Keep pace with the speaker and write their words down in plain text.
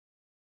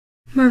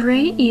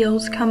Moray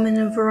eels come in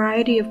a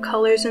variety of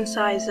colors and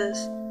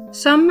sizes.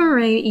 Some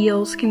moray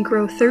eels can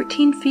grow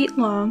 13 feet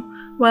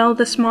long, while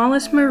the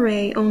smallest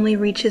moray only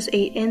reaches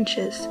 8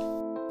 inches.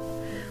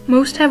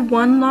 Most have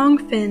one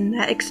long fin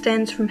that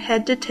extends from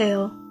head to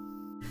tail.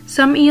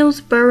 Some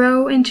eels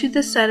burrow into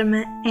the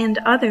sediment, and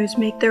others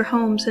make their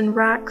homes in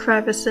rock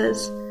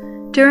crevices.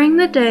 During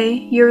the day,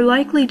 you're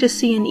likely to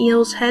see an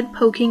eel's head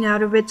poking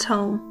out of its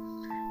home.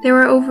 There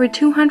are over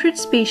 200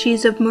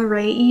 species of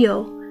moray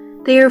eel.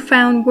 They are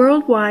found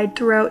worldwide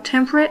throughout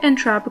temperate and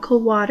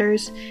tropical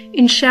waters,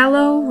 in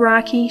shallow,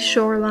 rocky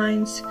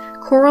shorelines,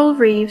 coral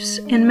reefs,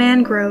 and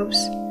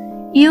mangroves.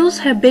 Eels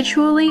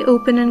habitually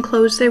open and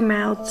close their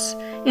mouths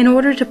in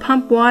order to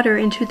pump water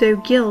into their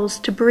gills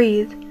to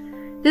breathe.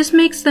 This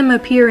makes them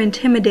appear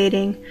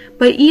intimidating,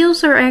 but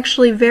eels are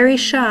actually very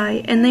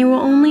shy and they will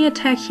only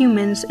attack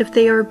humans if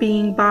they are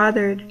being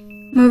bothered.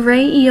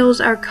 Moray eels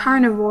are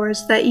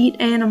carnivores that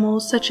eat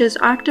animals such as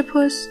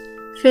octopus,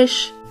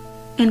 fish,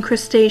 and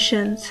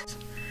crustaceans.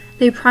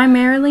 They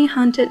primarily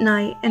hunt at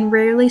night and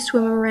rarely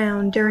swim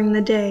around during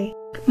the day.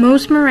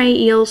 Most moray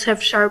eels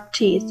have sharp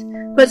teeth,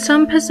 but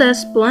some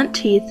possess blunt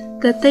teeth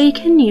that they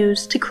can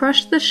use to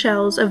crush the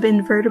shells of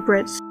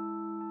invertebrates.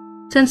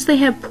 Since they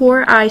have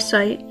poor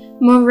eyesight,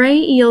 moray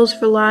eels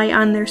rely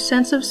on their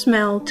sense of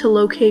smell to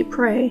locate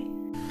prey.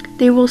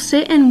 They will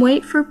sit and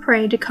wait for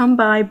prey to come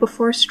by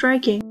before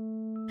striking.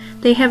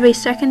 They have a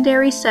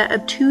secondary set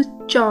of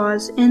toothed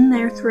jaws in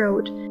their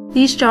throat.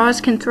 These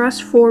jaws can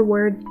thrust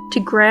forward to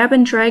grab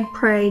and drag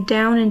prey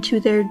down into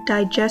their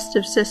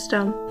digestive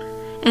system.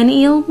 An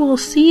eel will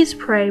seize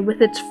prey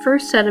with its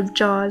first set of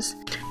jaws,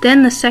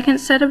 then the second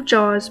set of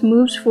jaws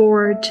moves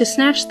forward to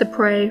snatch the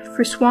prey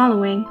for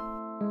swallowing.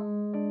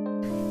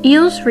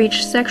 Eels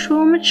reach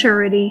sexual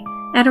maturity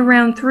at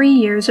around 3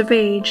 years of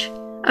age.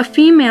 A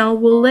female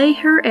will lay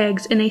her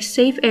eggs in a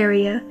safe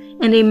area,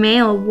 and a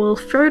male will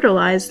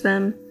fertilize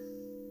them.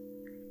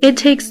 It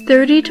takes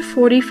 30 to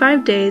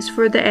 45 days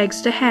for the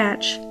eggs to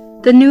hatch.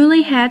 The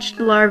newly hatched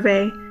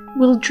larvae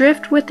will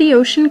drift with the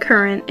ocean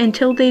current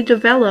until they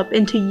develop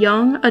into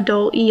young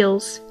adult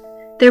eels.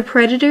 Their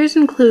predators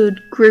include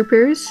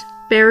groupers,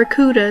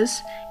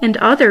 barracudas, and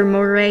other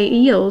moray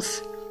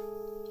eels.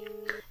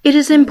 It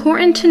is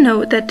important to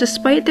note that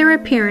despite their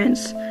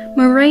appearance,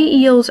 moray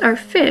eels are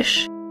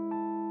fish.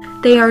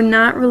 They are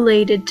not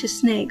related to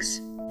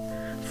snakes.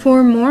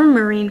 For more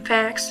marine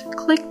facts,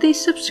 click the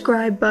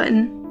subscribe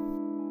button.